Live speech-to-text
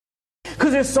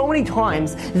Because there's so many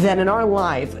times that in our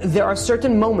life, there are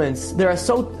certain moments, there are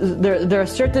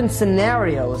certain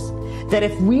scenarios that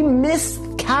if we miss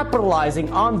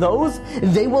capitalizing on those,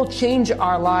 they will change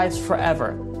our lives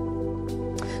forever.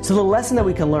 So the lesson that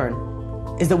we can learn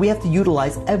is that we have to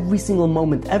utilize every single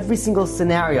moment, every single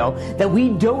scenario that we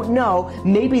don't know.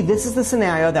 Maybe this is the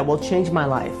scenario that will change my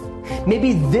life.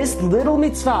 Maybe this little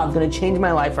mitzvah is going to change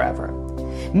my life forever.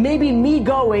 Maybe me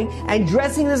going and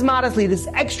dressing this modestly, this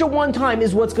extra one time,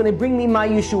 is what's going to bring me my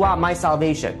Yeshua, my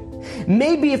salvation.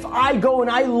 Maybe if I go and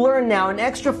I learn now an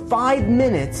extra 5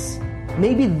 minutes,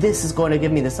 maybe this is going to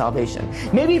give me the salvation.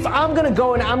 Maybe if I'm going to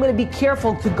go and I'm going to be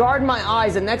careful to guard my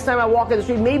eyes, and next time I walk in the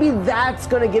street, maybe that's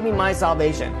going to give me my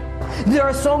salvation. There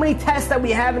are so many tests that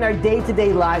we have in our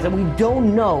day-to-day lives, and we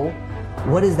don't know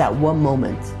what is that one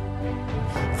moment,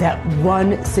 that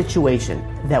one situation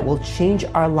that will change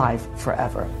our life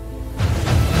forever.